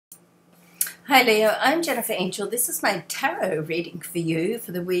Hi Leo, I'm Jennifer Angel. This is my tarot reading for you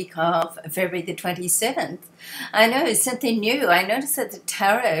for the week of February the 27th. I know it's something new. I noticed that the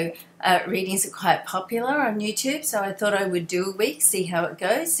tarot readings are quite popular on YouTube, so I thought I would do a week, see how it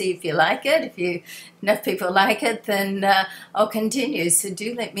goes, see if you like it. If enough people like it, then I'll continue, so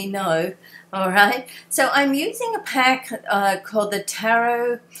do let me know. All right, so I'm using a pack called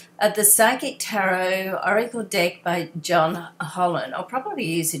the Psychic Tarot Oracle Deck by John Holland. I'll probably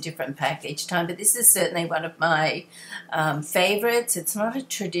use a different pack each time, but this is certainly one of my favorites. It's not a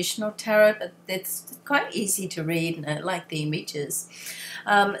traditional tarot, but it's quite easy to read, and I like the images.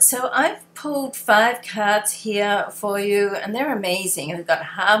 So I've pulled 5 cards here for you, and they're amazing. I've got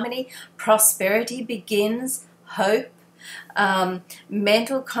Harmony, Prosperity Begins, Hope,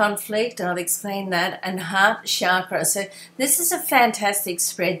 mental conflict, I'll explain that, and heart chakra. So this is a fantastic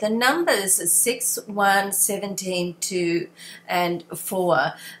spread. The numbers are 6, 1, 17, 2, and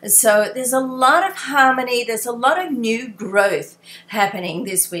 4. So there's a lot of harmony, there's a lot of new growth happening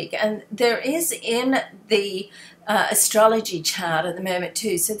this week, and there is in the astrology chart at the moment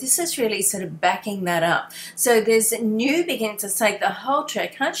too, so this is really sort of backing that up. So there's new beginnings. It's like the whole tree. I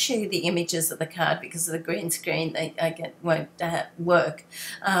can't show you the images of the card because of the green screen. Won't work.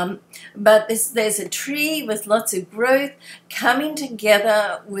 But there's a tree with lots of growth coming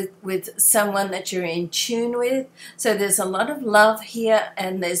together with someone that you're in tune with. So there's a lot of love here,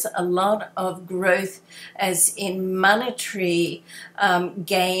 and there's a lot of growth as in monetary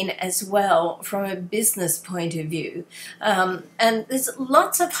gain as well from a business point of view. And there's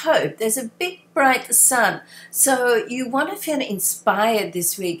lots of hope. There's a big bright sun. So you want to feel inspired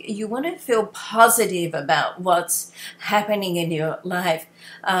this week. You want to feel positive about what's happening in your life.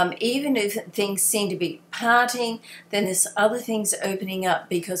 Even if things seem to be parting, then there's other things opening up,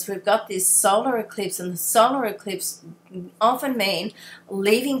 because we've got this solar eclipse, and the solar eclipse often mean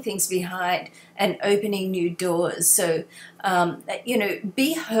leaving things behind and opening new doors. So,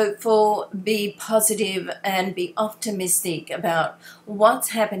 be hopeful, be positive, and be optimistic about what's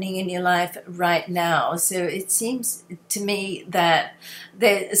happening in your life right now. So it seems to me that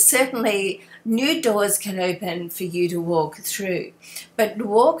there certainly new doors can open for you to walk through, but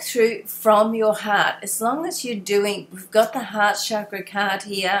walk through from your heart. As long as you're doing, we've got the heart chakra card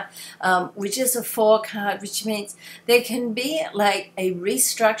here, which is a 4 card, which means there can be like a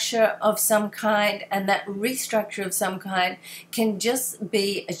restructure of some kind, and that restructure of some kind can just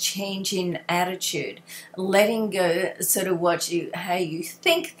be a change in attitude, letting go sort of how you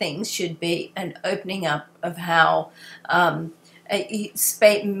think things should be, and opening up of how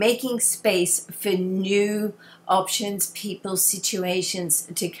making space for new options, people, situations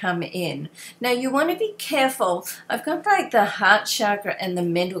to come in. Now you want to be careful. I've got like the heart chakra and the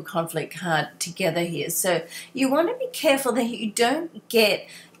mental conflict card together here. So you want to be careful that you don't get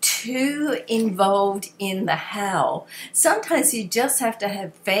too involved in the how. Sometimes you just have to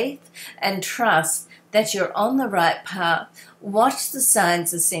have faith and trust that you're on the right path. Watch the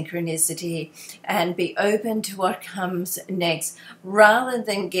signs of synchronicity and be open to what comes next, rather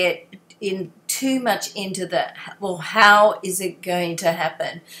than get in too much into the, well, how is it going to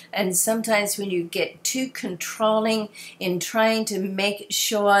happen? And sometimes when you get too controlling in trying to make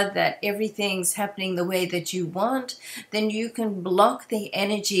sure that everything's happening the way that you want, then you can block the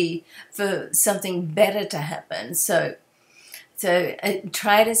energy for something better to happen. So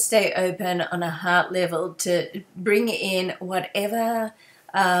try to stay open on a heart level to bring in whatever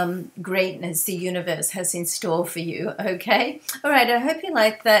greatness the universe has in store for you, okay? All right, I hope you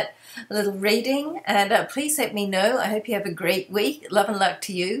liked that little reading, and please let me know. I hope you have a great week. Love and luck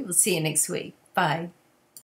to you. We'll see you next week. Bye.